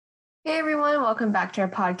Hey everyone, welcome back to our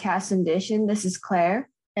podcast edition. This is Claire.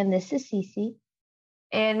 And this is Cece.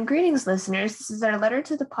 And greetings, listeners. This is our letter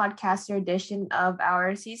to the podcaster edition of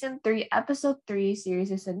our season 3, episode 3 series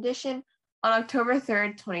edition on October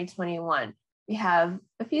 3rd, 2021. We have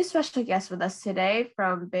a few special guests with us today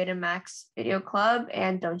from Betamax Video Club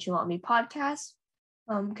and Don't You Want Me podcast.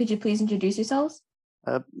 Could you please introduce yourselves?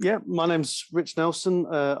 My name's Rich Nelson.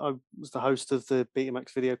 I was the host of the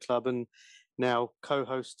Betamax Video Club and now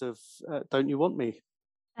co-host of Don't You Want Me.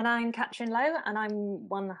 And I'm Katrin Lowe, and I'm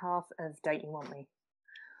one half of Don't You Want Me.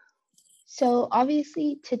 So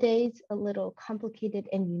obviously today's a little complicated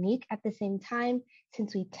and unique at the same time,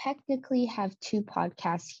 since we technically have two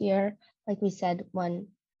podcasts here. Like we said, one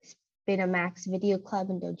Betamax Video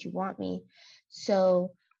Club and Don't You Want Me.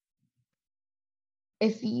 So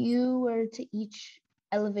if you were to each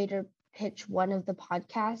elevator pitch one of the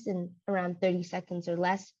podcasts in around 30 seconds or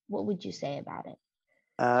less, what would you say about it?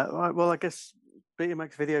 Well, I guess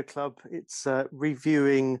Betamax Video Club, it's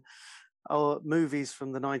reviewing our movies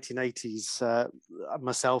from the 1980s.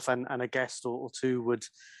 Myself and a guest or two would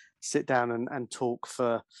sit down and talk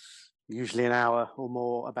for usually an hour or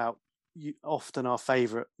more about often our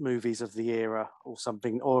favourite movies of the era or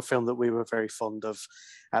something, or a film that we were very fond of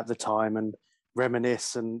at the time, and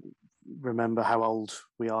reminisce and remember how old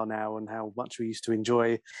we are now and how much we used to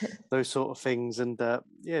enjoy those sort of things, and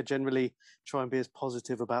generally try and be as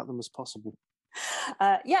positive about them as possible.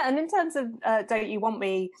 And in terms of Don't You Want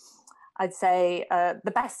Me, I'd say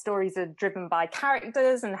the best stories are driven by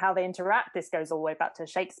characters and how they interact. This goes all the way back to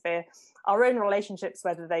Shakespeare. Our own relationships,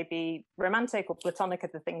 whether they be romantic or platonic, are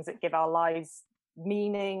the things that give our lives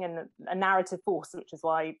meaning and a narrative force, which is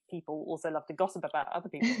why people also love to gossip about other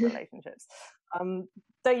people's relationships.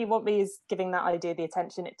 Don't You Want Me is giving that idea the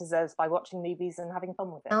attention it deserves by watching movies and having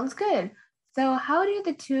fun with it. Sounds good. So how do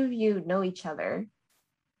the two of you know each other?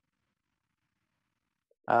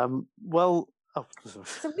 You go,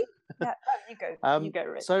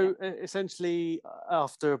 Rich. So essentially,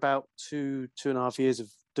 after about two and a half years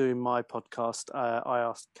of doing my podcast, I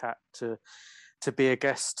asked Kat to be a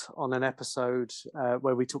guest on an episode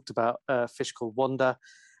where we talked about a fish called Wanda,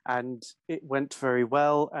 and it went very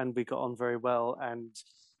well and we got on very well, and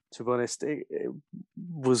to be honest, it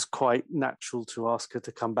was quite natural to ask her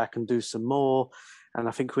to come back and do some more, and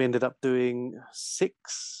I think we ended up doing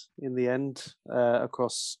 6 in the end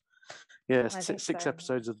across six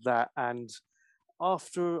episodes of that. And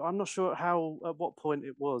after, I'm not sure at what point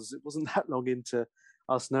it wasn't that long into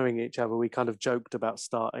us knowing each other, we kind of joked about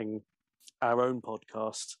starting our own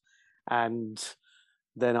podcast, and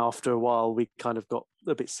then after a while we kind of got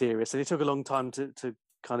a bit serious, and it took a long time to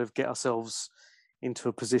kind of get ourselves into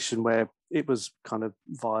a position where it was kind of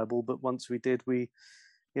viable. But once we did, we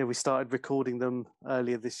started recording them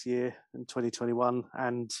earlier this year in 2021,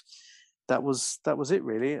 and that was it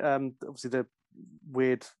really. Obviously the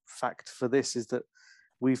weird fact for this is that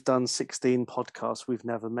we've done 16 podcasts we've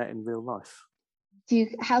never met in real life.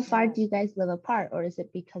 How far do you guys live apart, or is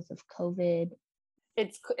it because of COVID?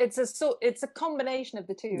 It's a combination of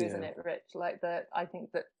the two, isn't it, Rich? I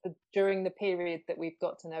think that during the period that we've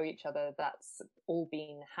got to know each other, that's all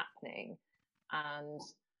been happening, and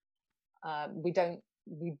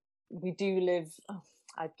we do live. Oh,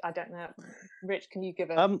 I don't know, Rich. Can you give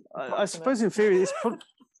a? I suppose in theory it's probably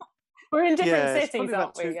we're in different cities,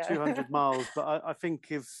 aren't we? 200 miles, but I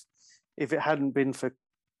think if it hadn't been for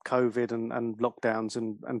COVID and lockdowns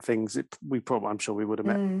and things, I'm sure we would have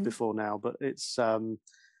met before now. But it's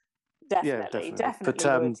definitely. But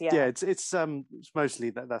it's mostly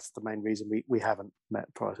that's the main reason we haven't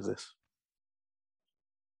met prior to this.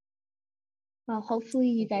 Well, hopefully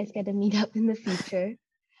you guys get to meet up in the future.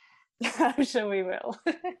 I'm sure we will.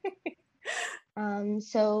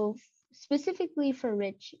 So specifically for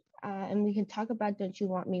Rich, and we can talk about Don't You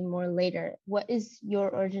Want Me more later, what is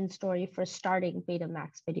your origin story for starting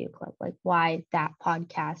Betamax Video Club? Like, why that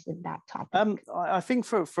podcast and that topic? I think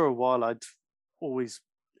for a while I'd always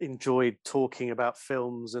enjoyed talking about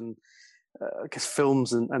films, and I guess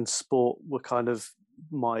films and sport were kind of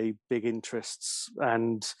my big interests,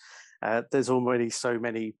 and there's already so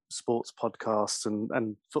many sports podcasts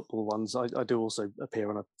and football ones. I do also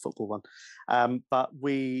appear on a football one, but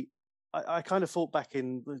I kind of thought back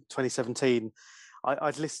in 2017,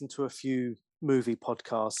 I'd listened to a few movie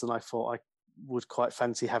podcasts, and I thought I would quite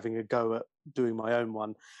fancy having a go at doing my own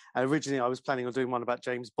one. And originally I was planning on doing one about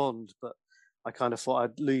James Bond, but I kind of thought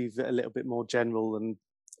I'd leave it a little bit more general, and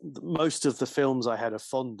most of the films I had a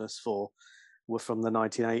fondness for were from the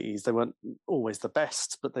 1980s. They weren't always the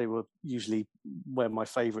best, but they were usually where my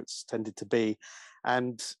favourites tended to be.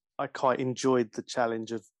 And I quite enjoyed the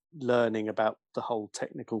challenge of learning about the whole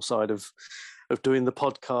technical side of doing the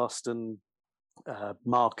podcast and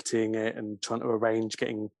marketing it and trying to arrange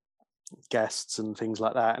getting guests and things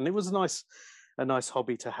like that. And it was a nice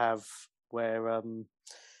hobby to have, where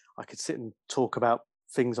I could sit and talk about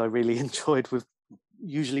things I really enjoyed with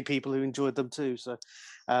usually people who enjoyed them too. So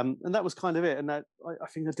and that was kind of it. And that I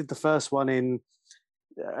think I did the first one it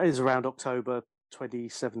was around October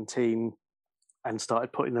 2017, and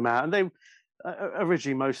started putting them out. And they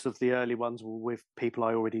originally, most of the early ones were with people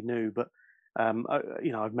I already knew, but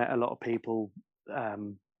I've met a lot of people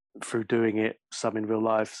through doing it, some in real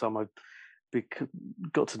life, some I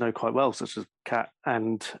got to know quite well, such as Kat,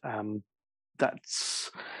 and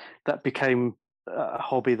that became a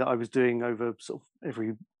hobby that I was doing over sort of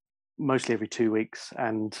mostly every 2 weeks,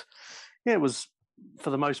 and yeah, it was for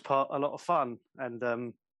the most part a lot of fun.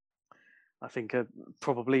 And I think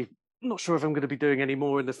probably not sure if I'm going to be doing any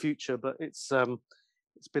more in the future, but it's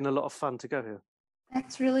been a lot of fun to go here.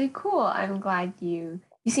 That's really cool. I'm glad you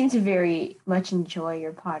seem to very much enjoy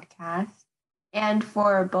your podcast. And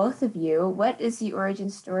for both of you, what is the origin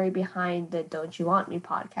story behind the Don't You Want Me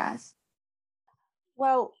podcast?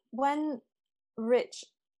 Well, when Rich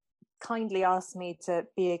kindly asked me to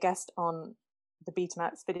be a guest on the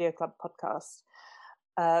Betamax Video Club podcast,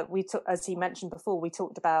 as he mentioned before, we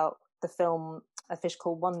talked about the film A Fish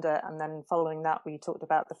Called Wanda, and then following that we talked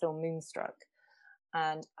about the film Moonstruck.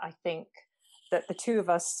 And I think that the two of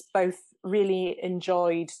us both really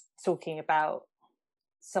enjoyed talking about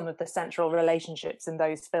some of the central relationships in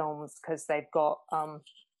those films, because they've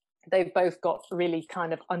both got really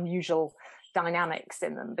kind of unusual dynamics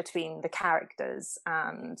in them between the characters,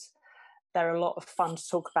 and they're a lot of fun to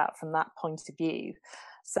talk about from that point of view.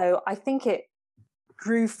 So I think it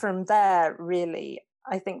grew from there, really.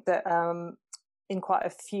 I think that in quite a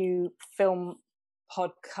few film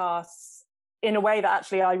podcasts, in a way that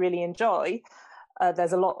actually I really enjoy,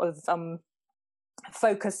 there's a lot of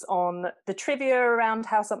focus on the trivia around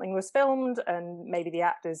how something was filmed, and maybe the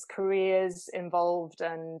actors' careers involved,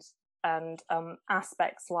 and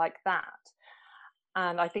aspects like that.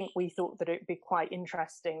 And I think we thought that it'd be quite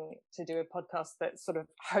interesting to do a podcast that sort of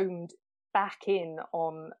honed back in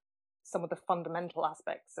on some of the fundamental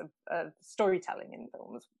aspects of storytelling in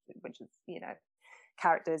films, which is,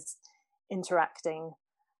 characters interacting,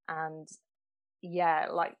 and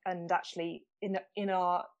and actually in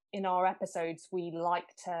our episodes we like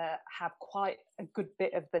to have quite a good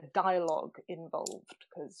bit of the dialogue involved,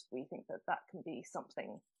 because we think that can be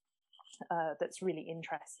something that's really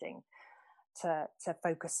interesting to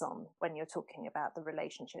focus on when you're talking about the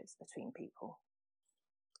relationships between people.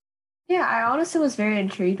 Yeah, I honestly was very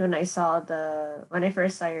intrigued when I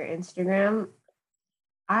first saw your Instagram.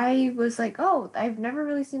 I was like, oh, I've never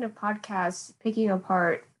really seen a podcast picking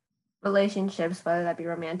apart relationships, whether that be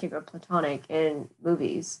romantic or platonic, in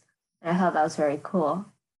movies. And I thought that was very cool.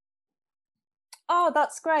 Oh,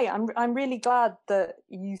 that's great. I'm really glad that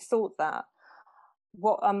you thought that.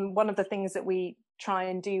 One of the things that we try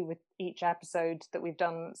and do with each episode that we've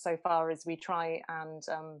done so far is we try and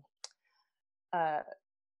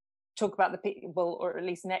talk about the people, or at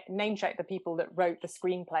least name check the people that wrote the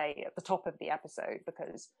screenplay at the top of the episode,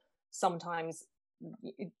 because sometimes,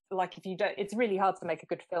 like, if you don't, it's really hard to make a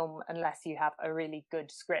good film unless you have a really good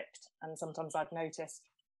script. And sometimes I've noticed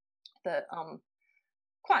that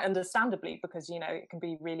quite understandably, because it can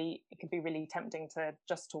be really tempting to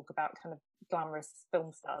just talk about kind of glamorous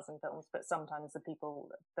film stars in films, but sometimes the people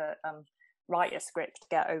that write a script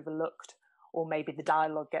get overlooked, or maybe the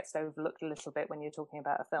dialogue gets overlooked a little bit when you're talking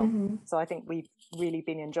about a film. Mm-hmm. So I think we've really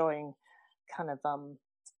been enjoying kind of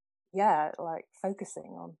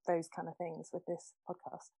focusing on those kind of things with this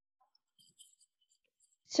podcast.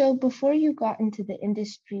 So before you got into the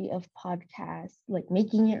industry of podcasts, like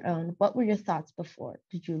making your own, what were your thoughts before?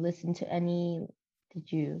 Did you listen to any?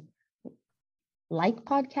 Did you like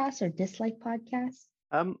podcasts or dislike podcasts?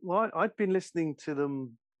 Well, I'd been listening to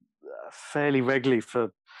them fairly regularly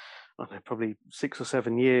for, I don't know, probably 6 or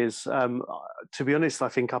 7 years. To be honest, I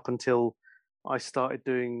think up until I started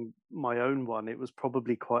doing my own one, it was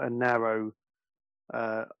probably quite a narrow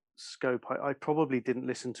scope. I probably didn't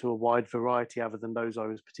listen to a wide variety other than those I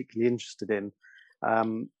was particularly interested in.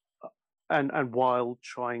 And while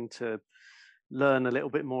trying to learn a little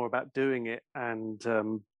bit more about doing it, and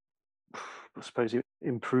I suppose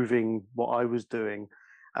improving what I was doing,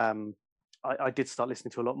 I did start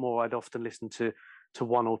listening to a lot more. I'd often listen to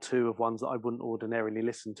one or two of ones that I wouldn't ordinarily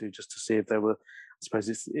listen to, just to see if there were, I suppose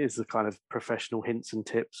it's the kind of professional hints and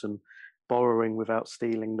tips and borrowing without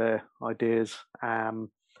stealing their ideas.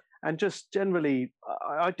 And just generally,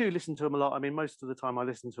 I do listen to them a lot. I mean, most of the time I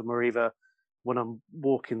listen to them are either when I'm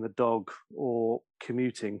walking the dog or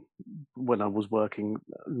commuting when I was working,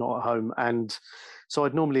 not at home. And so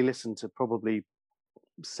I'd normally listen to probably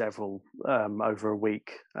several over a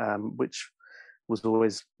week, which was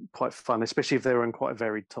always quite fun, especially if they were on quite a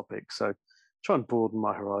varied topic. So try and broaden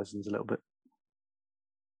my horizons a little bit.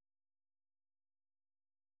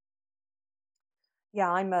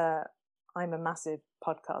 Yeah, I'm a massive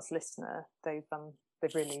podcast listener. They've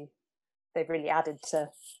really added to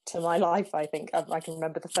my life. I think I can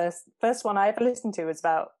remember the first one I ever listened to was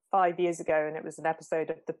about 5 years ago, and it was an episode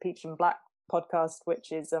of the Peach and Black podcast,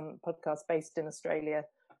 which is a podcast based in Australia,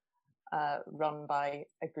 run by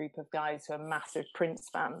a group of guys who are massive Prince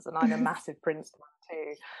fans, and I'm a massive Prince fan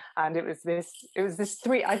too. And it was this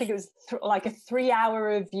like a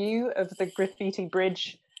 3-hour review of the Graffiti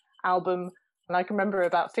Bridge album. And I can remember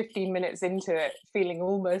about 15 minutes into it feeling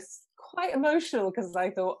almost quite emotional, because I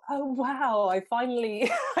thought, oh wow, I finally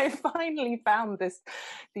found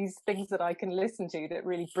these things that I can listen to that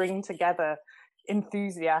really bring together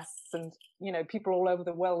enthusiasts and, you know, people all over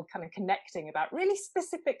the world kind of connecting about really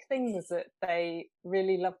specific things that they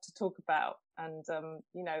really love to talk about. And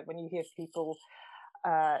you know, when you hear people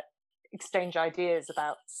exchange ideas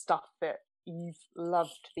about stuff that you've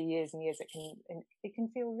loved for years and years, it can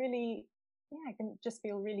feel really, it can just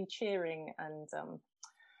feel really cheering and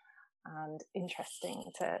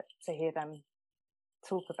interesting to hear them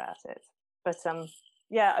talk about it. But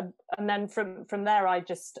and then from there I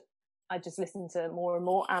just listened to more and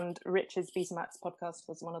more, and Rich's Betamax podcast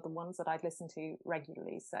was one of the ones that I'd listened to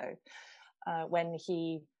regularly. So when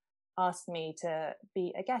he asked me to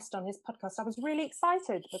be a guest on his podcast, I was really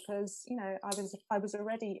excited, because, you know, I was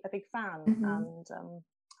already a big fan. Mm-hmm. And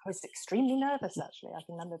I was extremely nervous, actually. I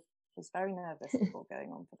can remember I was very nervous before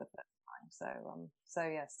going on for the first time. So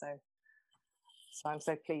I'm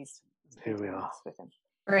so pleased. Here we are with him.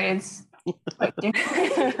 Right, it's quite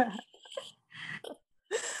different.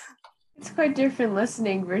 It's quite different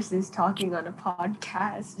listening versus talking on a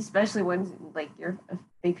podcast, especially when like you're a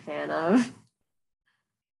big fan of.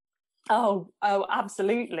 Oh,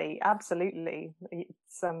 absolutely.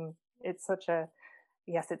 It's such a,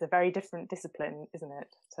 yes, it's a very different discipline, isn't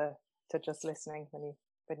it, to just listening when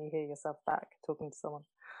you hear yourself back talking to someone.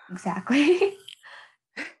 Exactly.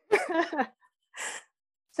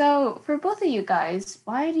 So for both of you guys,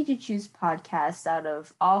 why did you choose podcasts out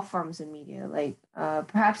of all forms of media? Like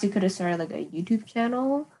perhaps you could have started like a YouTube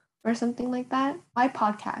channel or something like that. Why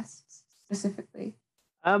podcasts specifically?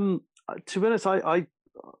 To be honest, I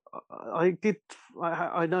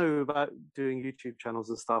know about doing YouTube channels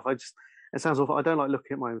and stuff. It sounds awful. I don't like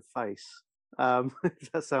looking at my own face.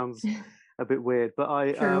 That sounds a bit weird, but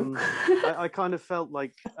I kind of felt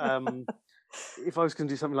like if I was going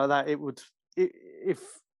to do something like that, if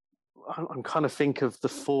I'm kind of think of the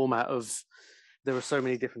format of, there are so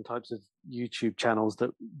many different types of YouTube channels that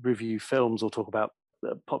review films or talk about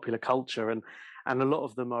popular culture, and a lot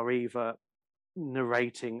of them are either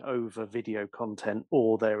narrating over video content,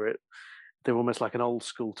 or they're almost like an old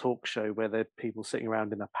school talk show where there are people sitting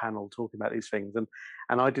around in a panel talking about these things, and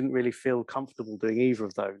I didn't really feel comfortable doing either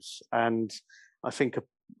of those. And I think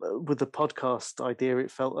with the podcast idea, it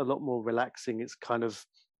felt a lot more relaxing. It's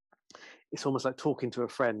almost like talking to a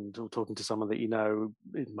friend or talking to someone that you know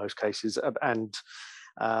in most cases, and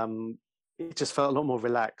it just felt a lot more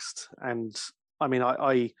relaxed. And I mean,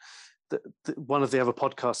 one of the other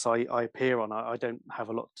podcasts I appear on, I don't have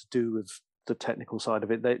a lot to do with the technical side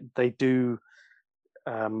of it. They do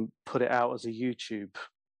put it out as a YouTube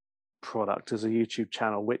product, as a YouTube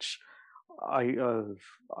channel, which I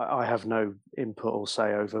have no input or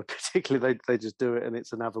say over. Particularly, they just do it, and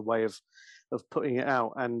it's another way of putting it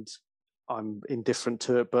out. And I'm indifferent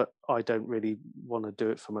to it, but I don't really want to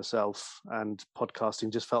do it for myself. And podcasting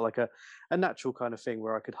just felt like a natural kind of thing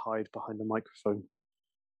where I could hide behind the microphone.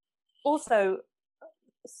 Also,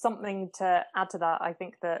 something to add to that, I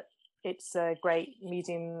think that it's a great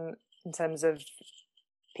medium in terms of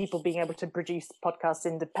people being able to produce podcasts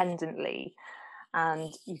independently,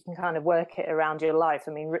 and you can kind of work it around your life.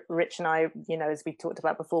 I mean, Rich and I, you know, as we talked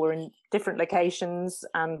about before, we're in different locations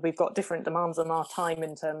and we've got different demands on our time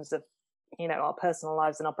in terms of, you know, our personal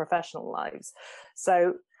lives and our professional lives.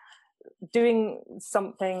 So doing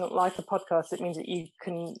something like a podcast, it means that you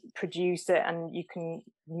can produce it and you can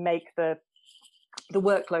make the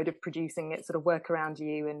workload of producing it sort of work around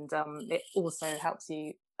you, and it also helps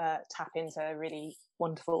you tap into a really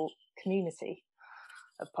wonderful community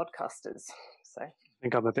of podcasters. So I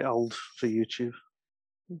think I'm a bit old for YouTube.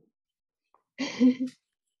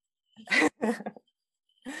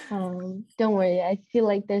 Don't worry, I feel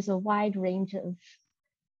like there's a wide range of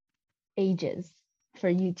ages for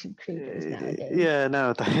YouTube creators nowadays. Yeah,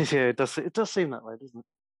 nowadays, yeah, it does seem that way, doesn't it?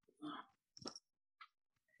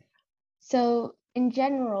 So in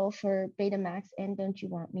general, for Betamax and Don't You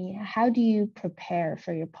Want Me, how do you prepare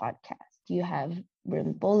for your podcast? Do you have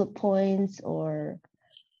written bullet points, or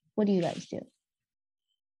what do you guys do?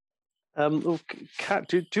 Well, Kat,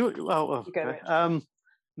 do you? Oh, okay.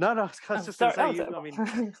 No, I was just going to say. I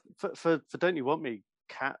mean, for Don't You Want Me,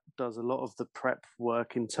 Kat does a lot of the prep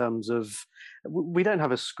work in terms of. We don't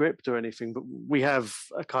have a script or anything, but we have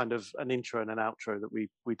a kind of an intro and an outro that we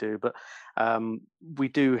do. But we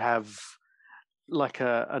do have like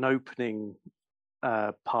an opening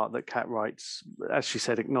part that Kat writes, as she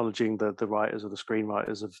said, acknowledging the writers or the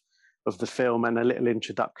screenwriters of the film, and a little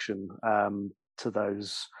introduction to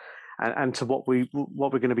those. And to what we're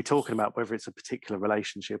going to be talking about, whether it's a particular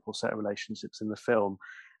relationship or set of relationships in the film,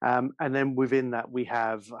 and then within that we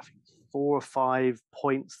have, I think, 4 or 5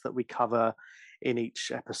 points that we cover in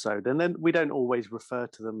each episode, and then we don't always refer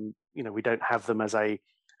to them. You know, we don't have them as and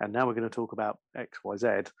now we're going to talk about X, Y, Z.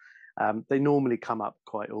 They normally come up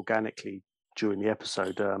quite organically during the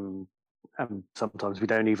episode, and sometimes we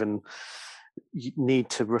don't even need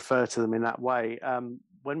to refer to them in that way.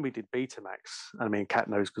 When we did Betamax, I mean, Kat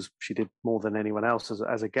knows because she did more than anyone else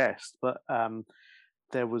as a guest, but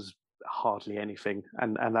there was hardly anything,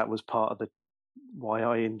 and that was part of why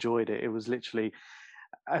I enjoyed it. It was literally,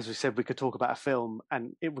 as we said, we could talk about a film,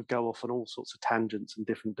 and it would go off on all sorts of tangents and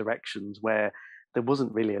different directions where there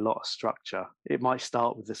wasn't really a lot of structure. It might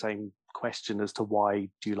start with the same question as to why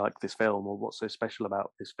do you like this film or what's so special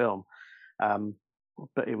about this film,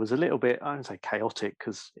 but it was a little bit, I don't say chaotic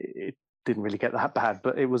because it didn't really get that bad,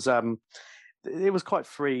 but it was quite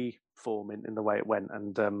free form in the way it went,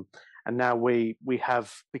 and now we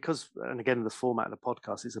have, because, and again, the format of the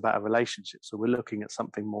podcast is about a relationship, so we're looking at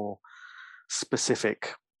something more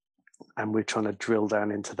specific, and we're trying to drill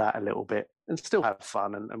down into that a little bit and still have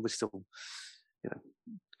fun, and we still, you know,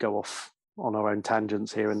 go off on our own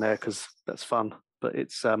tangents here and there because that's fun. But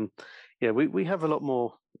it's we have a lot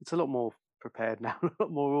more. It's a lot more prepared now, a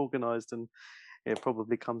lot more organized, and it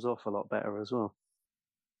probably comes off a lot better as well.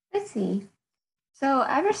 I see. So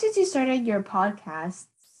ever since you started your podcasts,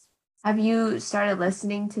 have you started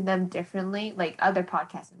listening to them differently? Like other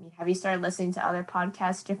podcasts, I mean, have you started listening to other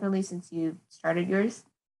podcasts differently since you started yours?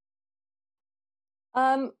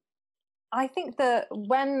 I think that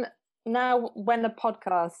when I'm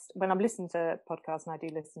listening to podcasts, and I do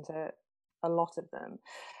listen to a lot of them,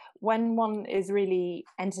 when one is really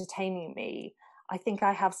entertaining me, I think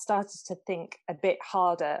I have started to think a bit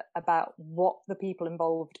harder about what the people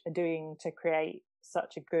involved are doing to create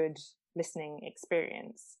such a good listening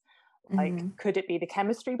experience. Like, could it be the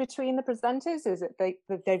chemistry between the presenters? Is it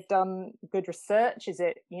that they've done good research? Is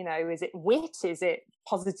it, is it wit? Is it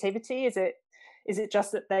positivity? Is it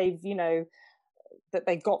just that that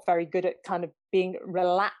they got very good at kind of being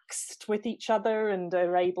relaxed with each other and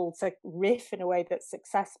are able to riff in a way that's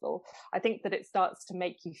successful? I think that it starts to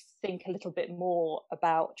make you think a little bit more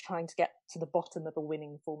about trying to get to the bottom of a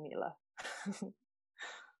winning formula.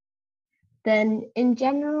 Then in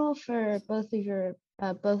general, for both of your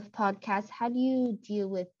both podcasts, how do you deal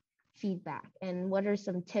with feedback, and what are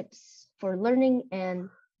some tips for learning and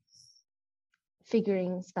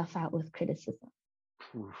figuring stuff out with criticism?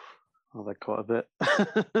 Oh, that quite a bit.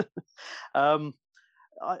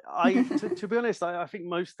 To be honest, I think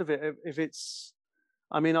most of it, if it's,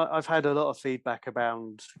 I mean, I've had a lot of feedback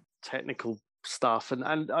about technical stuff,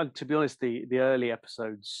 and to be honest, the early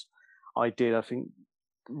episodes I did, I think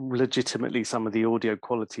legitimately some of the audio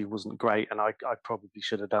quality wasn't great, and I probably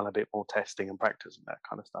should have done a bit more testing and practice and that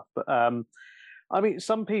kind of stuff. But I mean,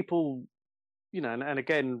 some people, and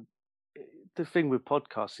again, the thing with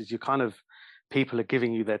podcasts is people are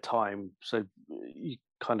giving you their time, so you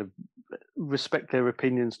kind of respect their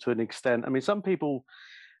opinions to an extent. I mean, some people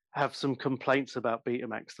have some complaints about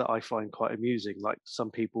Betamax that I find quite amusing. Like some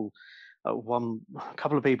people, a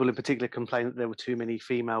couple of people in particular complained that there were too many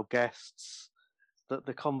female guests, that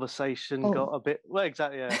the conversation got a bit, well,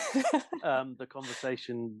 exactly, yeah. The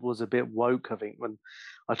conversation was a bit woke, I think, when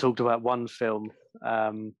I talked about one film,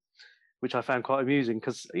 which I found quite amusing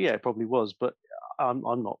because, yeah, it probably was, but I'm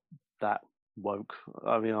not that woke.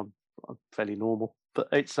 I mean, I'm fairly normal, but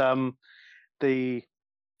it's so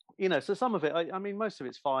some of it, I mean, most of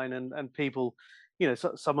it's fine, and people,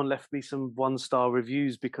 someone left me some 1-star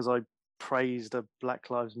reviews because I praised a Black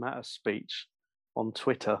Lives Matter speech on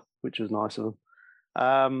Twitter, which was nice of them.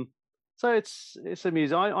 So it's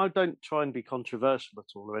amusing. I don't try and be controversial at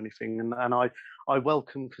all or anything, and I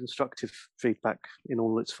welcome constructive feedback in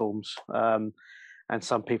all its forms. and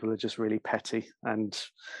some people are just really petty. And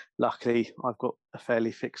luckily, I've got a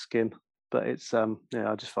fairly thick skin. But it's I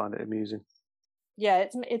just find it amusing. Yeah,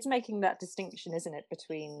 it's making that distinction, isn't it,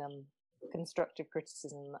 between constructive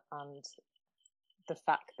criticism and the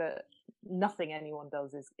fact that nothing anyone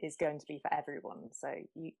does is going to be for everyone. So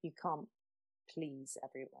you can't please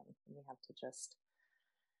everyone. You have to just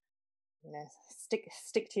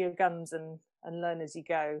stick to your guns and learn as you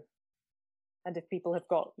go. And if people have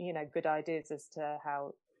got good ideas as to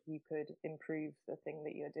how you could improve the thing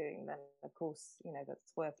that you're doing, then of course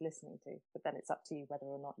that's worth listening to. But then it's up to you whether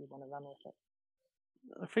or not you want to run with it.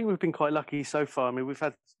 I think we've been quite lucky so far. I mean, we've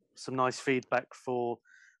had some nice feedback for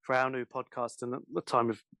our new podcast, and at the time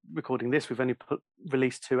of recording this, we've only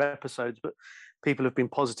released 2 episodes, but people have been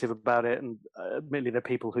positive about it, and admittedly, there are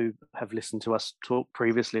people who have listened to us talk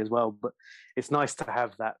previously as well. But it's nice to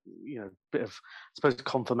have that bit of, I suppose,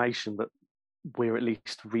 confirmation that we're at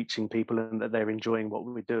least reaching people and that they're enjoying what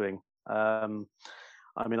we're doing. I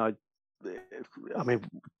mean,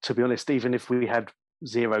 to be honest, even if we had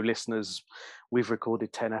 0 listeners, we've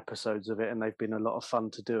recorded 10 episodes of it, and they've been a lot of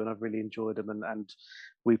fun to do, and I've really enjoyed them, and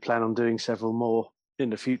we plan on doing several more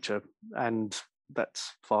in the future, and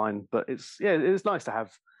that's fine. But it's nice to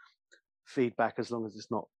have feedback as long as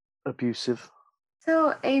it's not abusive.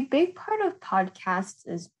 So a big part of podcasts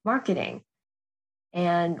is marketing,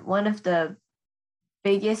 and one of the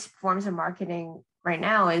biggest forms of marketing right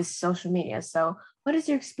now is social media. So what is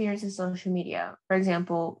your experience with social media? For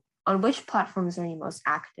example, on which platforms are you most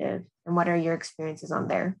active, and what are your experiences on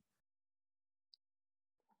there?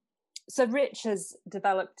 So Rich has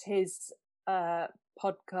developed his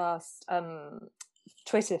podcast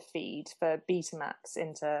Twitter feed for Betamax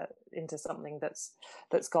into something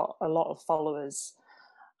that's got a lot of followers,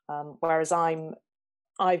 whereas I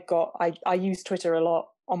use Twitter a lot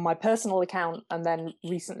on my personal account, and then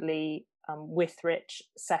recently with Rich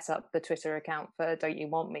set up the Twitter account for Don't You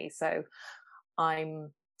Want Me. So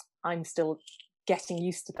I'm still getting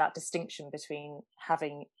used to that distinction between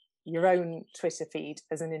having your own Twitter feed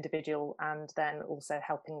as an individual and then also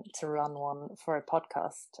helping to run one for a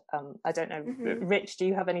podcast. I don't know, Rich, do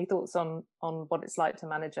you have any thoughts on what it's like to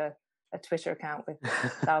manage a Twitter account with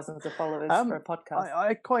thousands of followers for a podcast?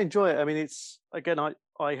 I quite enjoy it. I mean, it's, again,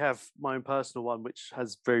 I have my own personal one, which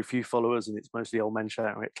has very few followers, and it's mostly old men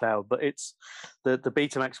shouting at cloud. But it's the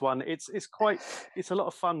Betamax one. It's a lot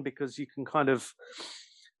of fun because you can kind of,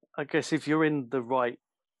 I guess, if you're in the right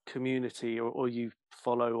community or you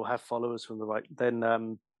follow or have followers from the right,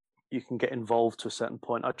 then you can get involved to a certain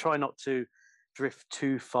point. I try not to drift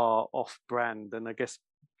too far off brand, and I guess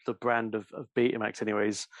the brand of Betamax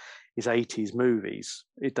anyways is 80s movies.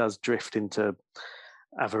 It does drift into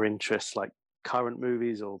other interests like current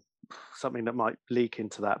movies or something that might leak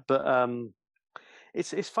into that, but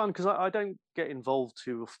it's fun because I don't get involved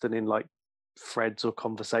too often in like threads or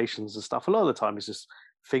conversations and stuff. A lot of the time it's just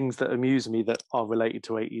things that amuse me that are related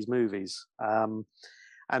to 80s movies, and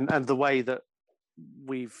the way that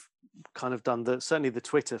we've kind of done certainly the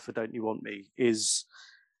Twitter for Don't You Want Me is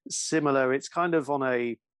similar. It's kind of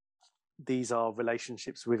on these are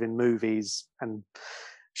relationships within movies and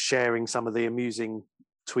sharing some of the amusing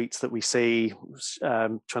tweets that we see,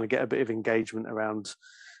 trying to get a bit of engagement around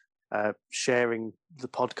sharing the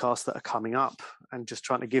podcasts that are coming up and just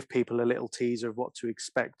trying to give people a little teaser of what to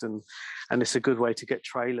expect, and it's a good way to get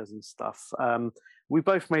trailers and stuff. We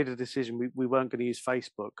both made a decision we weren't going to use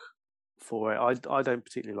Facebook for it. I don't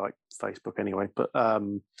particularly like Facebook anyway, but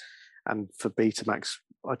and for Betamax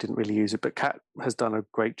I didn't really use it, but Kat has done a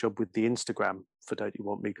great job with the Instagram for Don't You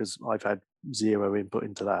Want Me because I've had 0 input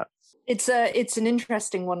into that. It's an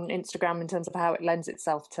interesting one, Instagram, in terms of how it lends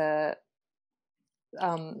itself to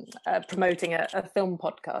promoting a film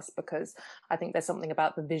podcast, because I think there's something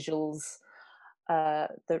about the visuals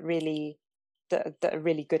that are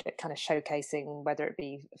really good at kind of showcasing, whether it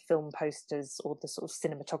be film posters or the sort of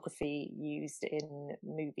cinematography used in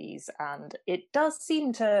movies. And it does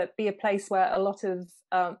seem to be a place where a lot of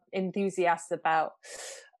enthusiasts about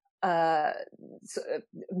sort of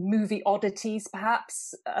movie oddities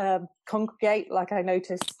perhaps congregate. Like I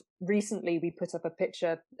noticed recently we put up a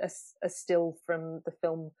picture, a still from the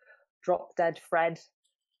film Drop Dead Fred,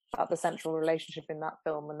 about the central relationship in that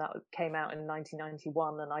film, and that came out in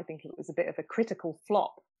 1991, and I think it was a bit of a critical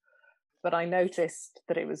flop, but I noticed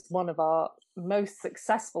that it was one of our most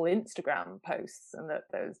successful Instagram posts, and that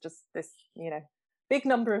there was just this big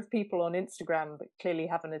number of people on Instagram that clearly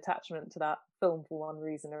have an attachment to that film for one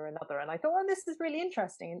reason or another. And I thought, well, this is really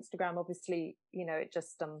interesting. Instagram, obviously, it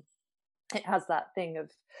just it has that thing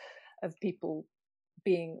of people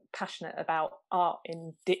being passionate about art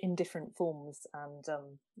in different forms, and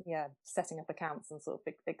setting up accounts and sort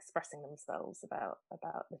of expressing themselves about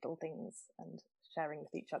little things and sharing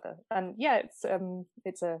with each other. And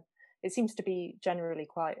it seems to be generally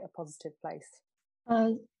quite a positive place.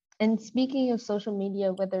 And speaking of social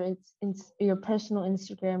media, whether it's your personal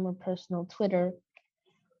Instagram or personal Twitter,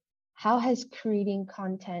 how has creating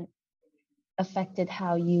content affected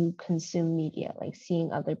how you consume media, like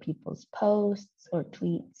seeing other people's posts or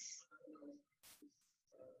tweets?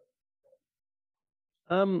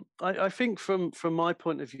 I think from my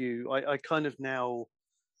point of view, I kind of now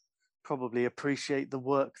probably appreciate the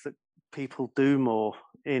work that people do more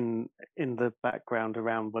in the background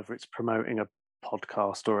around whether it's promoting a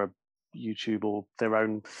podcast or a YouTube or their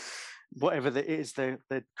own whatever it is they're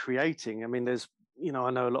creating. I mean, there's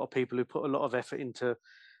I know a lot of people who put a lot of effort into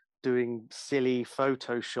doing silly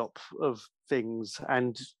Photoshop of things,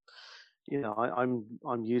 and I'm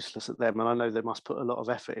useless at them, and I know they must put a lot of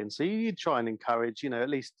effort in. So you try and encourage, at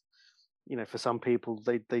least, for some people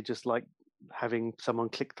they just like having someone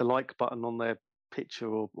click the like button on their picture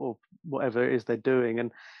or whatever it is they're doing,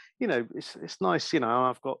 and it's nice.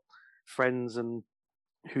 I've got friends and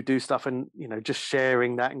who do stuff, and just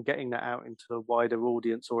sharing that and getting that out into a wider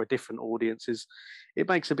audience or a different audiences, it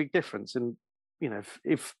makes a big difference. And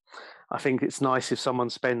if I think it's nice if someone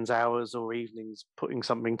spends hours or evenings putting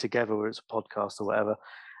something together, whether it's a podcast or whatever,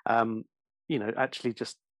 actually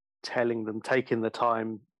just telling them, taking the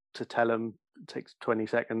time to tell them, it takes 20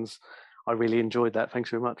 seconds. I really enjoyed that.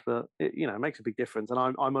 Thanks very much. But it makes a big difference, and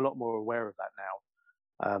I'm a lot more aware of that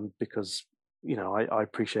now, because I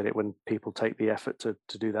appreciate it when people take the effort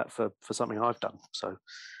to do that for something I've done. So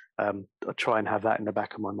I try and have that in the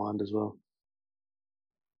back of my mind as well.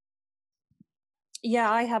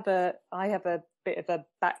 Yeah, I have a bit of a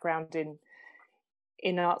background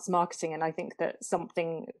in arts marketing, and I think that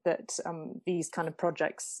something that these kind of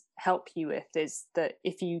projects help you with is that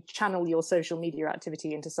if you channel your social media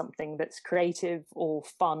activity into something that's creative or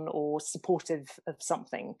fun or supportive of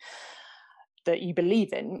something that you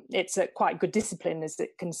believe in, it's a quite good discipline, as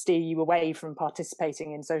it can steer you away from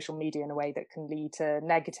participating in social media in a way that can lead to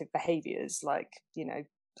negative behaviors, like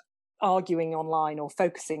arguing online or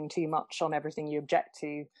focusing too much on everything you object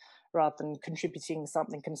to, rather than contributing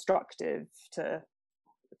something constructive to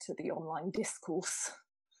the online discourse.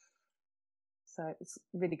 So it's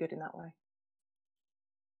really good in that way.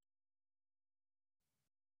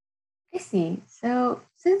 I see. So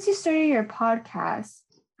since you started your podcast,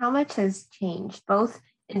 how much has changed, both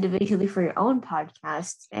individually for your own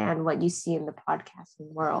podcast and what you see in the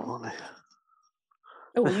podcasting world?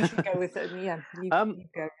 Oh, you should go with it. Yeah, you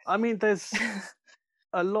go. I mean, there's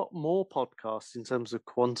a lot more podcasts in terms of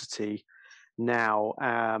quantity now,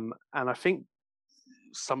 and I think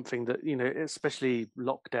something that especially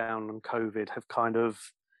lockdown and COVID have kind of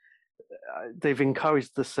they've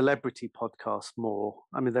encouraged the celebrity podcast more.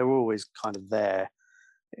 I mean, they were always kind of there,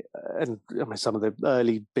 and I mean some of the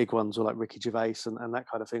early big ones were like Ricky Gervais and that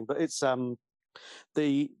kind of thing. But it's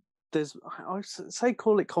there's I say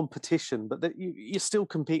call it competition, but that you're still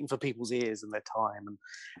competing for people's ears and their time,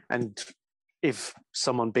 and if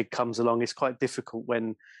someone big comes along, it's quite difficult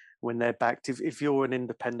when they're backed. If you're an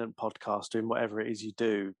independent podcast doing whatever it is you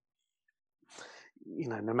do,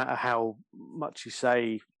 no matter how much you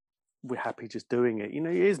say we're happy just doing it,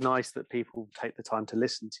 it is nice that people take the time to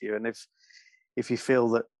listen to you. And if you feel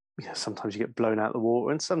that sometimes you get blown out of the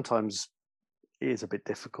water, and sometimes it is a bit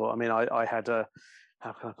difficult. I mean, I had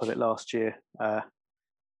how can I put it, last year,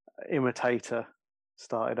 Imitator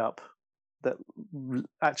started up that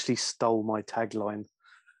actually stole my tagline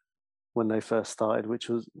when they first started, which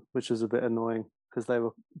was a bit annoying because they were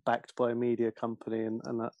backed by a media company and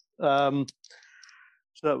that.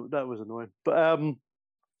 So that was annoying. But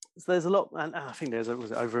so there's a lot, and I think there's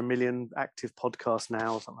over 1 million active podcasts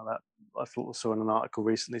now, or something like that. I thought I saw in an article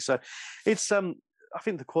recently. So it's I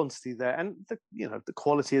think the quantity there and the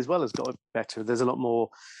quality as well has got better. There's a lot more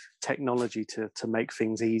technology to make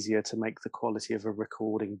things easier, to make the quality of a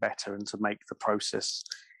recording better, and to make the process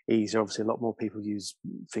easier. Obviously, a lot more people use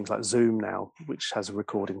things like Zoom now, which has a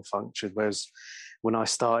recording function. Whereas when I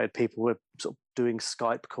started, people were sort of doing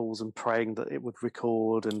Skype calls and praying that it would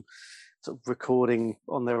record, and sort of recording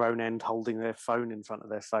on their own end, holding their phone in front of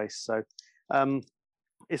their face. So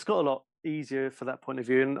it's got a lot easier for that point of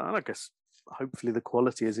view, and I guess hopefully the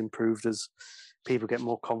quality has improved as people get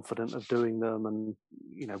more confident of doing them, and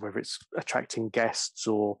whether it's attracting guests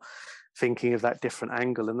or thinking of that different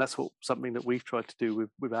angle. And that's something that we've tried to do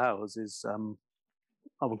with ours is I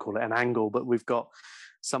wouldn't call it an angle, but we've got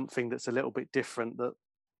something that's a little bit different that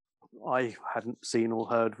I hadn't seen or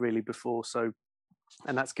heard really before. So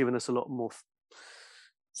that's given us a lot more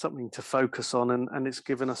something to focus on, and it's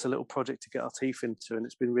given us a little project to get our teeth into, and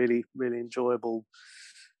it's been really, really enjoyable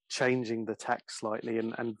changing the tack slightly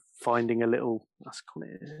and finding a little, let's call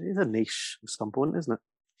it, it's a niche at some point, isn't it?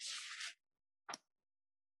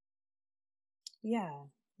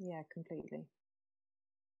 Yeah, completely.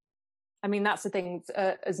 I mean, that's the thing.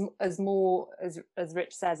 As more, as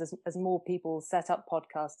Rich says, as more people set up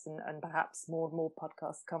podcasts and perhaps more and more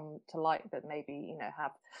podcasts come to light that maybe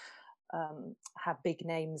have big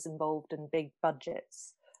names involved and big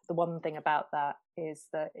budgets. The one thing about that is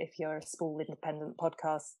that if you're a small independent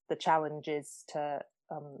podcast, the challenge is to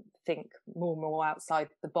think more and more outside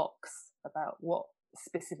the box about what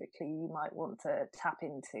specifically you might want to tap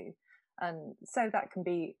into, and so that can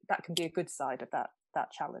be a good side of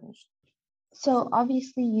that challenge. So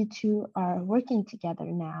obviously you two are working together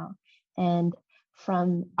now, and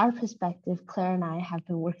from our perspective, Claire and I have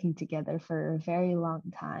been working together for a very long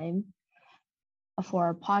time for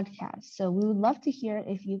our podcast. So we would love to hear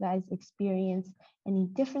if you guys experience any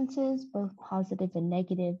differences, both positive and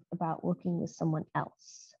negative, about working with someone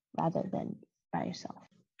else rather than by yourself.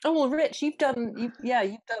 Oh well, Rich, you've done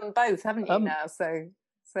both, haven't you now? So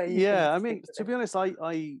yeah, I mean, to be honest,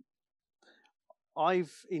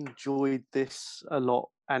 I've enjoyed this a lot,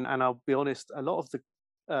 and I'll be honest, a lot of the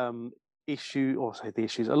a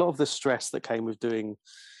lot of the stress that came with doing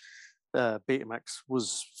Betamax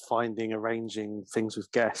was arranging things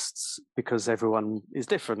with guests, because everyone is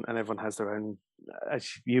different and everyone has their own, as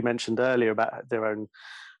you mentioned earlier, about their own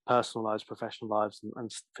personal lives, professional lives,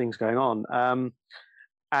 and things going on.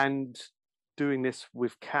 And doing this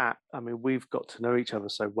with Kat, I mean, we've got to know each other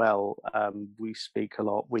so well. We speak a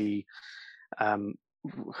lot. We've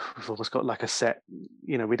almost got like a set,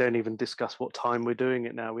 we don't even discuss what time we're doing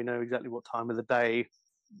it now. We know exactly what time of the day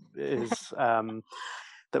is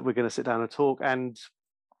that we're going to sit down and talk, and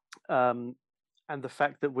the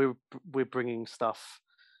fact that we're bringing stuff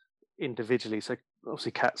individually. So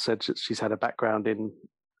obviously Kat said that she's had a background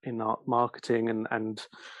in art marketing and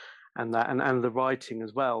the writing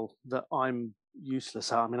as well, that I'm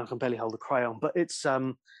useless at. I mean, I can barely hold a crayon, but it's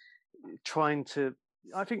trying to,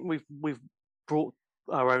 I think we've brought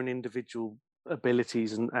our own individual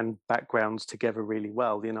abilities and backgrounds together really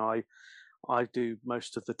well. I do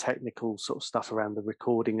most of the technical sort of stuff around the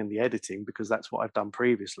recording and the editing, because that's what I've done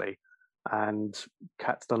previously. And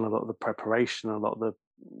Kat's done a lot of the preparation, a lot of the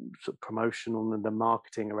sort of promotional and the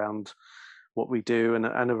marketing around what we do,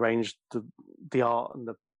 and arranged the art and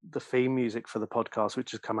the theme music for the podcast, which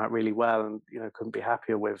has come out really well, and couldn't be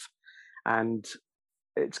happier with. And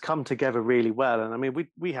it's come together really well. And I mean,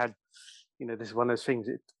 we had, this is one of those things.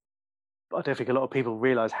 I don't think a lot of people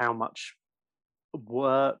realize how much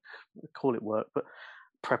work, call it work, but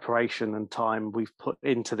preparation and time we've put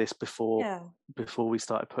into this before we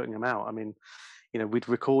started putting them out. I mean, we'd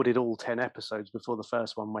recorded all 10 episodes before the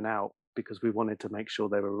first one went out, because we wanted to make sure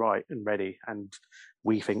they were right and ready, and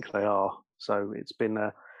we think they are. So it's been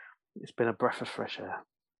a breath of fresh air.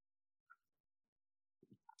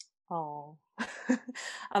 Oh,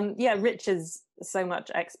 Rich has so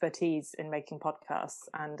much expertise in making podcasts,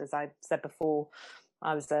 and as I said before,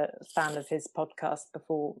 I was a fan of his podcast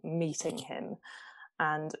before meeting him,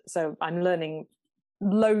 and so I'm learning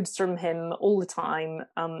loads from him all the time.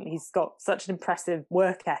 He's got such an impressive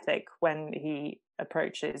work ethic when he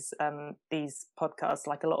approaches these podcasts.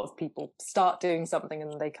 Like, a lot of people start doing something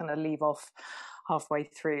and they kind of leave off halfway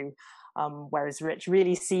through, whereas Rich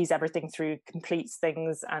really sees everything through, completes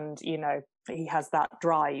things, and he has that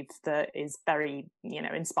drive that is very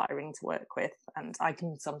inspiring to work with. And I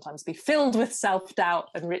can sometimes be filled with self-doubt,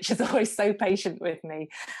 and Rich is always so patient with me,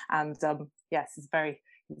 and yes, he's very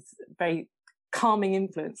calming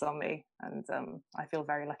influence on me, and I feel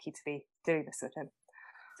very lucky to be doing this with him.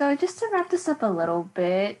 So just to wrap this up a little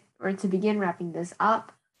bit, or to begin wrapping this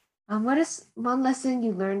up, what is one lesson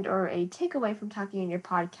you learned or a takeaway from talking in your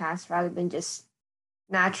podcast, rather than just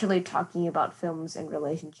naturally talking about films and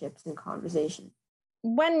relationships and conversation?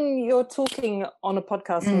 When you're talking on a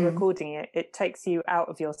podcast and recording it, it takes you out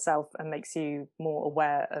of yourself and makes you more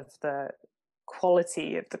aware of the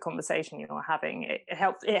quality of the conversation you're having. It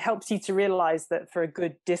helps you to realize that for a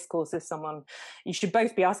good discourse with someone, you should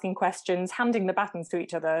both be asking questions, handing the batons to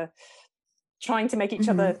each other, trying to make each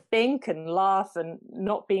other think and laugh, and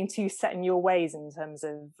not being too set in your ways in terms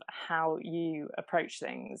of how you approach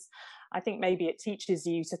things. I think maybe it teaches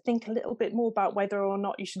you to think a little bit more about whether or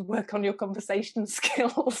not you should work on your conversation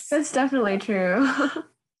skills. That's definitely true.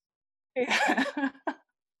 Yeah.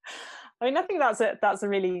 I mean, I think that's a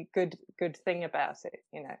really good thing about it.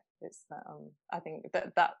 You know, it's I think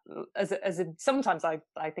that as a sometimes I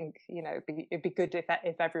think, you know, it'd be good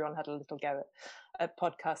if everyone had a little go at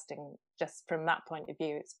podcasting. Just from that point of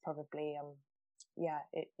view, it's probably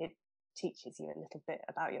it teaches you a little bit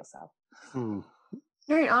about yourself.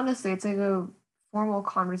 Very honestly, it's like a formal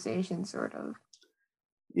conversation, sort of.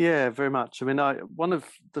 Yeah, very much. I mean, one of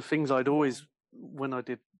the things I'd always, when I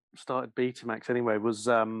started Betamax anyway, was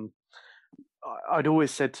I'd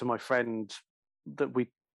always said to my friend that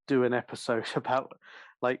we'd do an episode about,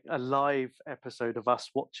 like, a live episode of us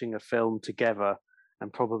watching a film together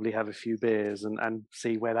and probably have a few beers and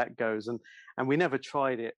see where that goes. And we never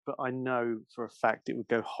tried it, but I know for a fact it would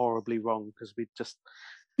go horribly wrong because we'd just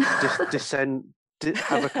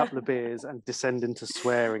have a couple of beers and descend into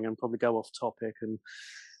swearing and probably go off topic.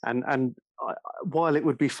 And while it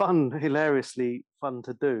would be fun, hilariously fun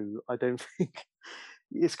to do, I don't think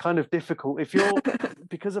it's kind of difficult if you're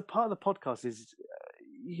because a part of the podcast is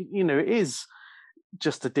you know, it is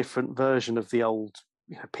just a different version of the old,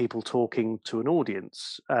 you know, people talking to an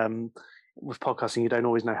audience. With podcasting, you don't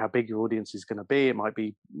always know how big your audience is going to be. It might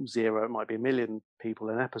be 0, it might be 1 million people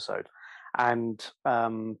an episode, and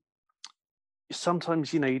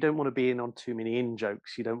sometimes, you know, you don't want to be in on too many in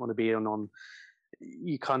jokes. You don't want to be in on.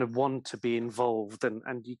 You kind of want to be involved,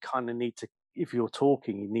 and you kind of need to. If you're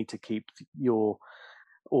talking, you need to keep your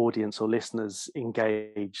audience or listeners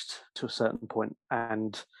engaged to a certain point.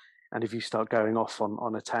 And if you start going off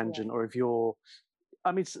on a tangent, or if you're,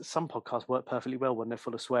 I mean, some podcasts work perfectly well when they're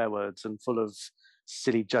full of swear words and full of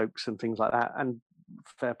silly jokes and things like that, and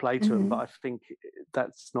fair play to them. But I think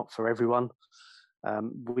that's not for everyone.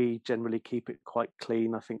 We generally keep it quite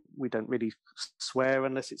clean. I think we don't really swear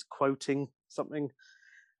unless it's quoting something,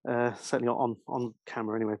 certainly not on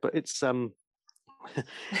camera anyway. But it's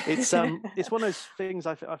it's one of those things.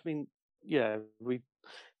 I've been, yeah, we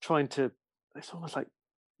trying to. It's almost like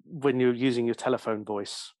when you're using your telephone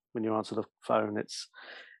voice when you answer the phone. It's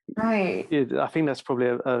right. I think that's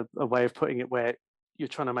probably a way of putting it where you're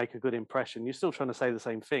trying to make a good impression. You're still trying to say the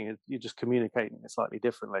same thing. You're just communicating it slightly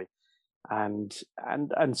differently. And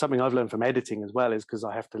something I've learned from editing as well is because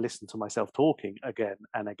I have to listen to myself talking again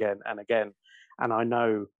and again and again, and I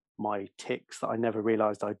know my tics that I never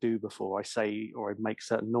realized I do before I say or I make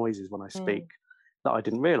certain noises when I speak that I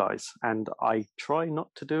didn't realize, and I try not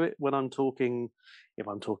to do it when I'm talking, if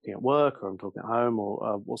I'm talking at work or I'm talking at home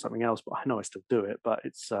or something else, but I know I still do it, but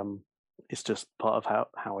it's just part of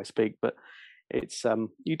how I speak. But it's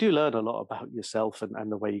you do learn a lot about yourself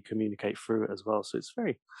and the way you communicate through it as well, so it's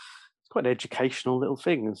quite an educational little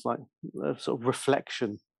thing. It's like a sort of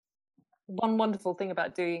reflection. One wonderful thing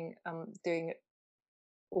about doing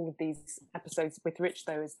all of these episodes with Rich,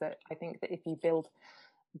 though, is that I think that if you build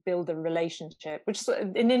a relationship, which is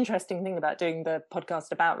an interesting thing about doing the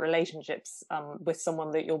podcast about relationships with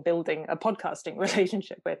someone that you're building a podcasting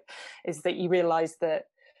relationship with, is that you realize that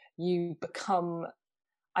you become,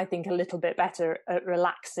 I think, a little bit better at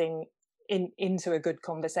relaxing into a good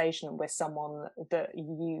conversation with someone that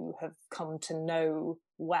you have come to know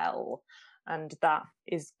well, and that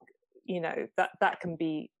is, you know, that can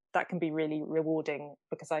be really rewarding,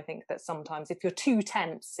 because I think that sometimes if you're too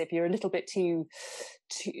tense, if you're a little bit too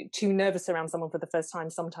nervous around someone for the first time,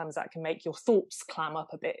 sometimes that can make your thoughts clam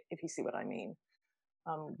up a bit, if you see what I mean.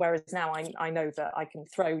 Whereas now I know that I can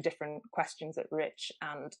throw different questions at Rich,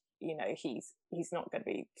 and, you know, he's not going to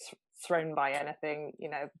be thrown by anything. You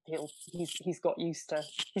know, he's got used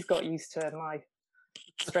to my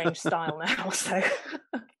strange style now. So,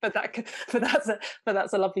 but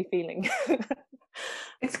that's a lovely feeling.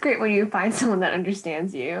 It's great when you find someone that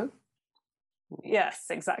understands you. Yes,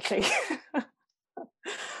 exactly.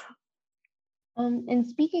 And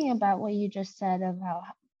speaking about what you just said about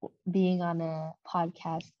being on a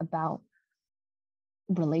podcast about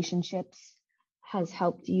relationships has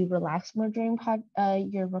helped you relax more during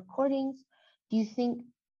your recordings, do you think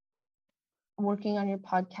working on your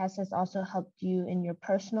podcast has also helped you in your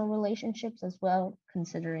personal relationships as well,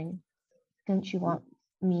 considering Don't You Want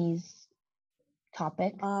Me's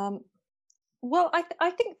topic? Well,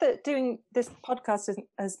 I think that doing this podcast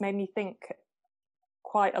has made me think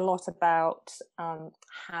quite a lot about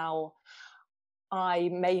how I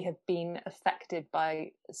may have been affected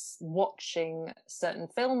by watching certain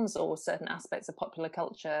films or certain aspects of popular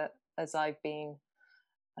culture as I've been,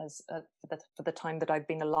 for the time that I've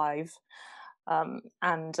been alive,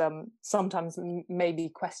 and sometimes maybe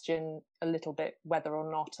question a little bit whether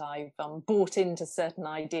or not I've bought into certain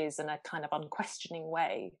ideas in a kind of unquestioning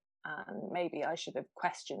way, and maybe I should have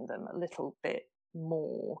questioned them a little bit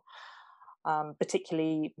more.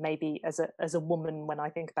 particularly maybe as a woman, when I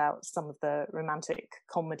think about some of the romantic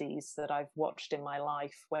comedies that I've watched in my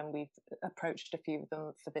life, when we've approached a few of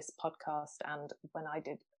them for this podcast, and when I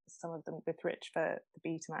did some of them with Rich for the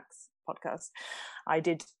Betamax podcast, I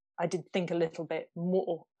did think a little bit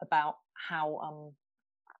more about how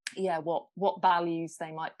what values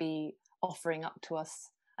they might be offering up to us.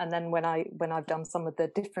 And then when I've done some of the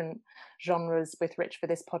different genres with Rich for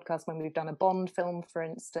this podcast, when we've done a Bond film, for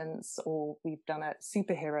instance, or we've done a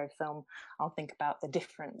superhero film, I'll think about the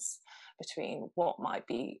difference between what might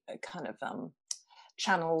be kind of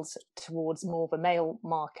channeled towards more of a male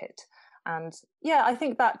market. And yeah, I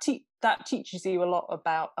think that teaches you a lot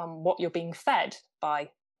about what you're being fed by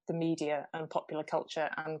the media and popular culture,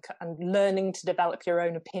 and learning to develop your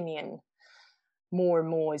own opinion more and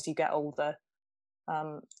more as you get older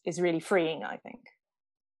is really freeing, I think.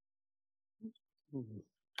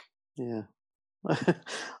 Yeah, I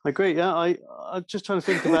agree. Yeah, I'm just trying to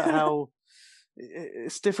think about how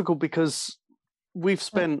it's difficult, because we've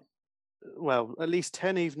spent, well, at least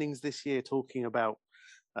 10 evenings this year talking about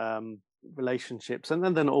relationships, and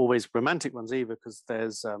then they're not always romantic ones either, because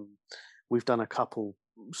there's we've done a couple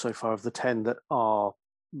so far of the 10 that are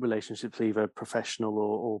relationships, either professional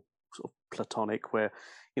or sort of platonic, where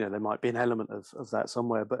there might be an element of that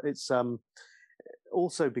somewhere. But it's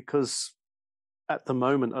also because at the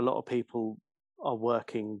moment a lot of people are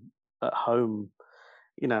working at home,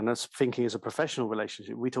 and that's thinking as a professional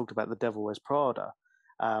relationship. We talked about The Devil Wears Prada,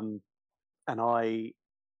 and I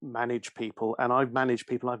manage people, and I've managed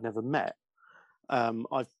people I've never met.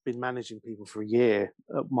 I've been managing people for a year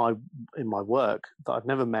in my work that I've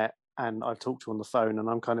never met, and I've talked to on the phone, and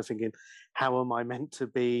I'm kind of thinking, how am I meant to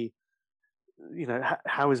be?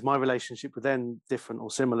 How is my relationship with them different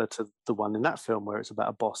or similar to the one in that film, where it's about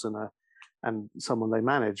a boss and someone they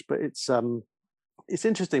manage? But it's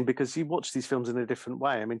interesting, because you watch these films in a different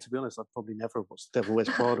way. I mean, to be honest, I've probably never watched The Devil Wears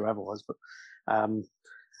Prada otherwise, but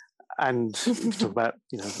and talk about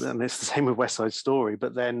and it's the same with West Side Story.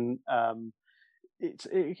 But then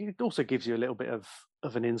it also gives you a little bit of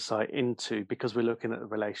an insight into, because we're looking at the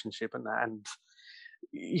relationship and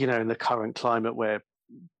in the current climate where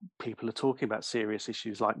people are talking about serious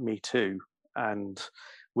issues like Me Too, and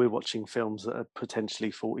we're watching films that are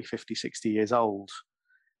potentially 40, 50, 60 years old,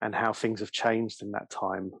 and how things have changed in that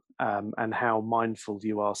time, and how mindful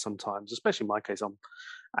you are sometimes. Especially in my case, I'm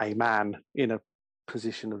a man in a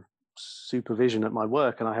position of supervision at my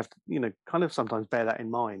work, and I have to kind of sometimes bear that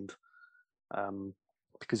in mind,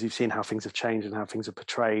 because you've seen how things have changed and how things are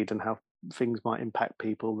portrayed and how things might impact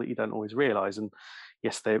people that you don't always realize. And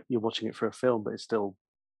yes, you're watching it for a film, but it's still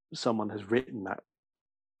someone has written that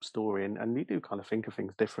story, and you do kind of think of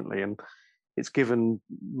things differently. And it's given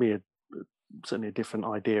me certainly a different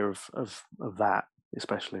idea of that,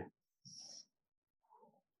 especially.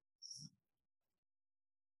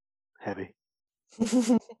 Heavy.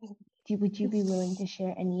 Would you be willing to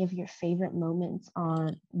share any of your favorite moments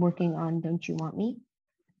on working on Don't You Want Me?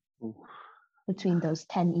 Ooh. Between those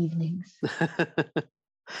 10 evenings?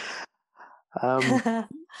 Well,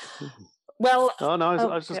 oh no,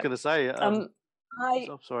 I was just going to say. I'm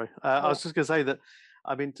sorry. I was just going to say that.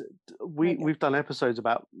 I mean, we've done episodes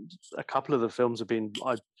about a couple of the films have been,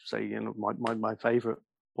 I'd say, my favorite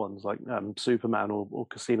ones, like Superman or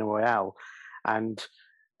Casino Royale, and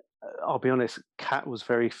I'll be honest, Kat was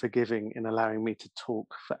very forgiving in allowing me to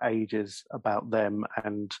talk for ages about them,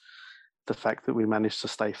 and the fact that we managed to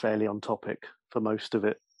stay fairly on topic for most of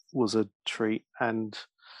it was a treat. And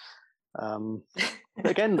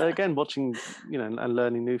again, watching and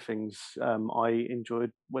learning new things, I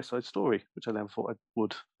enjoyed West Side Story, which I never thought I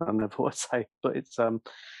would. I never thought I'd say, but it's been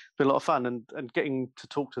a lot of fun, and getting to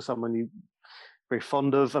talk to someone you're very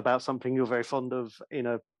fond of about something you're very fond of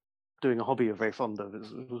doing a hobby you're very fond of. It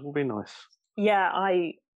was really nice. Yeah,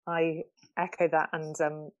 I echo that. And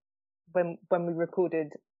when we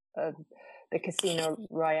recorded the Casino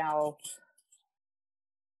Royale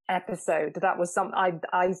episode, that was something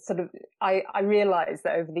I realized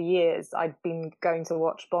that over the years I'd been going to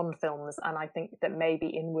watch Bond films, and I think that maybe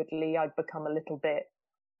inwardly I'd become a little bit,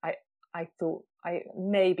 I thought I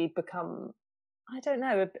maybe become, I don't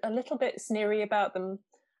know, a little bit sneery about them.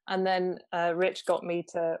 And then Rich got me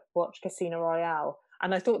to watch Casino Royale,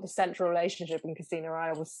 and I thought the central relationship in Casino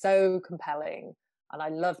Royale was so compelling, and I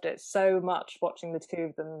loved it so much watching the two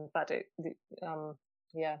of them. But no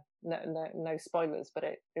spoilers, but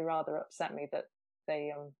it rather upset me that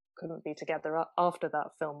they couldn't be together after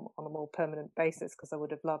that film on a more permanent basis, because I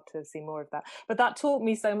would have loved to see more of that. But that taught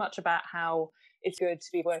me so much about how it's good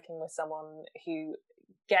to be working with someone who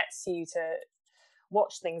gets you to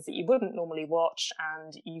watch things that you wouldn't normally watch,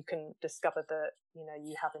 and you can discover that, you know,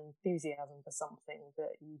 you have enthusiasm for something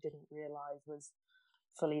that you didn't realize was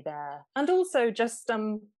fully there. And also just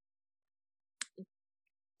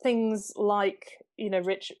things like, you know,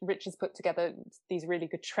 Rich has put together these really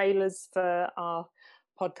good trailers for our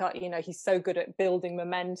podcast. You know, he's so good at building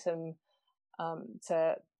momentum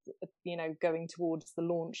to, you know, going towards the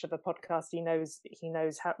launch of a podcast. He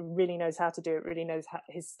really knows how to do it, really knows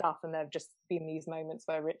his stuff. And there have just been these moments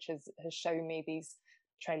where Rich has shown me these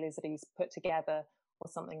trailers that he's put together or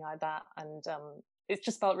something like that, and it's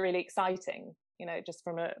just felt really exciting, you know, just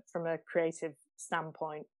from a creative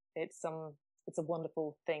standpoint. It's a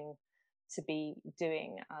wonderful thing to be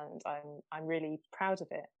doing, and I'm really proud of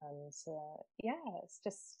it. And yeah, it's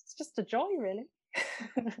just a joy, really.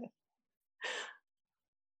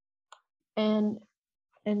 And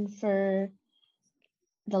for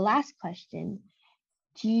the last question,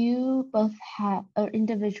 do you both have or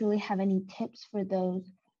individually have any tips for those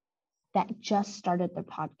that just started their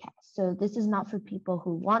podcast? So this is not for people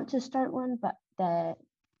who want to start one, but that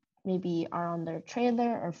maybe are on their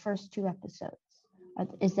trailer or first 2 episodes.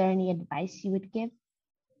 Is there any advice you would give?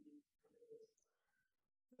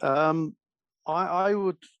 I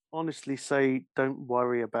would honestly say don't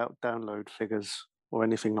worry about download figures or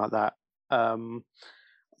anything like that. That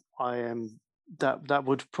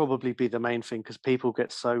would probably be the main thing, because people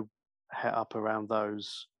get so het up around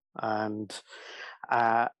those, and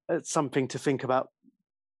it's something to think about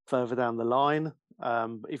further down the line,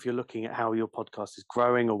 if you're looking at how your podcast is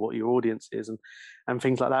growing or what your audience is and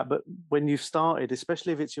things like that. But when you've started,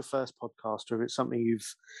 especially if it's your first podcast or if it's something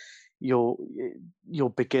your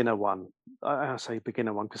beginner one, I say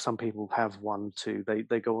beginner one because some people have 1, 2,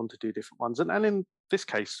 they go on to do different ones, and in this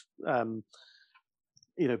case,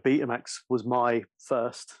 you know, Betamax was my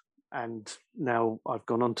first, and now I've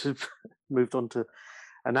gone on to moved on to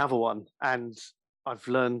another one, and I've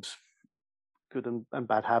learned good and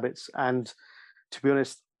bad habits. And to be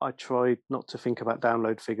honest, I try not to think about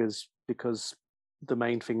download figures, because the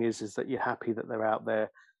main thing is that you're happy that they're out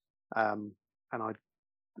there, and I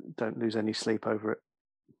don't lose any sleep over it,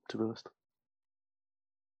 to be honest.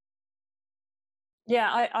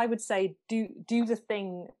 Yeah, I would say do the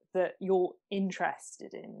thing that you're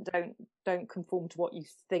interested in. Don't conform to what you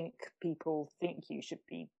think people think you should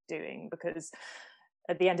be doing, because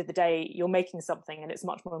at the end of the day, you're making something, and it's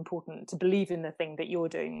much more important to believe in the thing that you're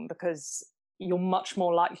doing, because you're much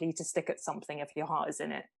more likely to stick at something if your heart is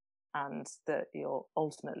in it, and that you're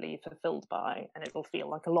ultimately fulfilled by, and it will feel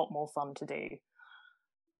like a lot more fun to do.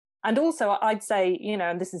 And also, I'd say, you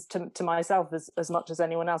know, and this is to myself as much as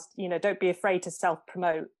anyone else, you know, don't be afraid to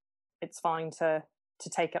self-promote. It's fine to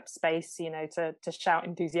take up space, you know, to shout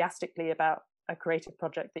enthusiastically about a creative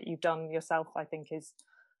project that you've done yourself, I think is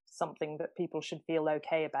something that people should feel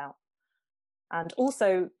okay about. And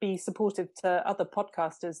also be supportive to other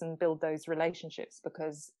podcasters and build those relationships,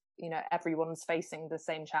 because, you know, everyone's facing the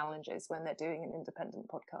same challenges when they're doing an independent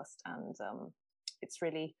podcast. And it's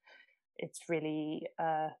really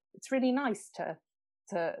nice to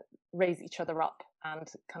raise each other up and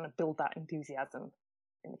kind of build that enthusiasm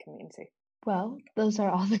in the community. Well, those are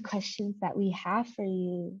all the questions that we have for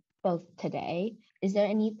you both today. Is there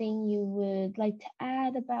anything you would like to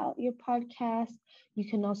add about your podcast? You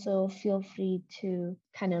can also feel free to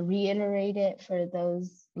kind of reiterate it for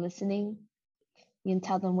those listening. You can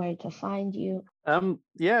tell them where to find you.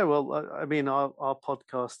 Yeah, well, I mean, our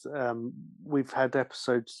podcast, we've had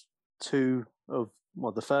episodes 2 of,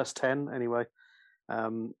 well, the first 10 anyway,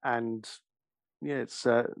 and yeah, it's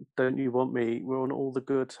Don't You Want Me. We're on all the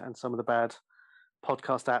good and some of the bad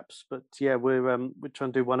podcast apps, but yeah, we're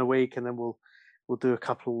trying to do one a week, and then we'll do a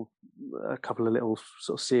couple of little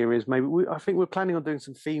sort of series. Maybe I think we're planning on doing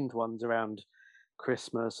some themed ones around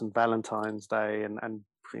Christmas and Valentine's Day, and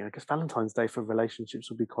you know, I guess Valentine's Day for relationships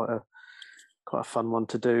would be quite a fun one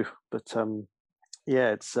to do. But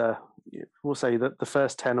yeah, it's we'll say that the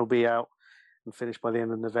first 10 will be out and finished by the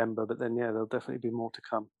end of November, but then yeah, there'll definitely be more to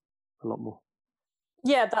come, a lot more.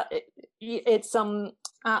 Yeah, it's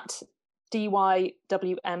at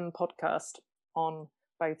DYWM podcast on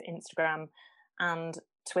both Instagram and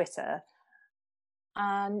Twitter.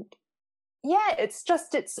 And yeah, it's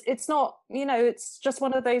not, you know, it's just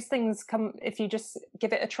one of those things. If you just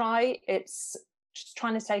give it a try, it's just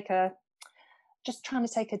trying to take a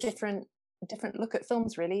different look at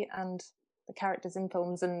films, really, and the characters in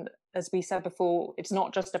films. And as we said before, it's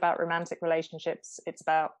not just about romantic relationships, it's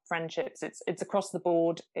about friendships, it's across the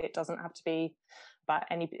board. It doesn't have to be about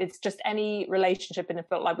it's just any relationship in a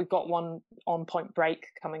film. Like, we've got one on Point Break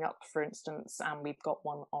coming up, for instance, and we've got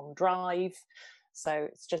one on Drive, So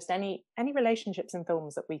it's just any relationships in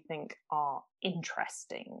films that we think are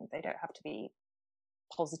interesting. They don't have to be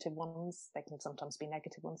positive ones. They can sometimes be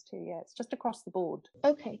negative ones too. Yeah, it's just across the board.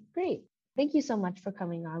 Okay, great. Thank you so much for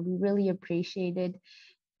coming on. We really appreciated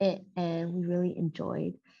it and we really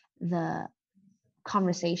enjoyed the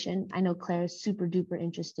conversation. I know Claire is super duper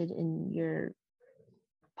interested in your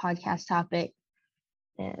podcast topic.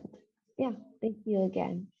 And yeah, thank you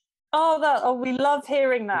again. Oh, we love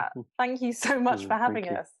hearing that. Thank you so much for having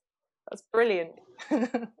us. That's brilliant.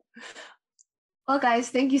 Well, guys,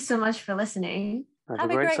 thank you so much for listening. Have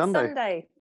a great Sunday.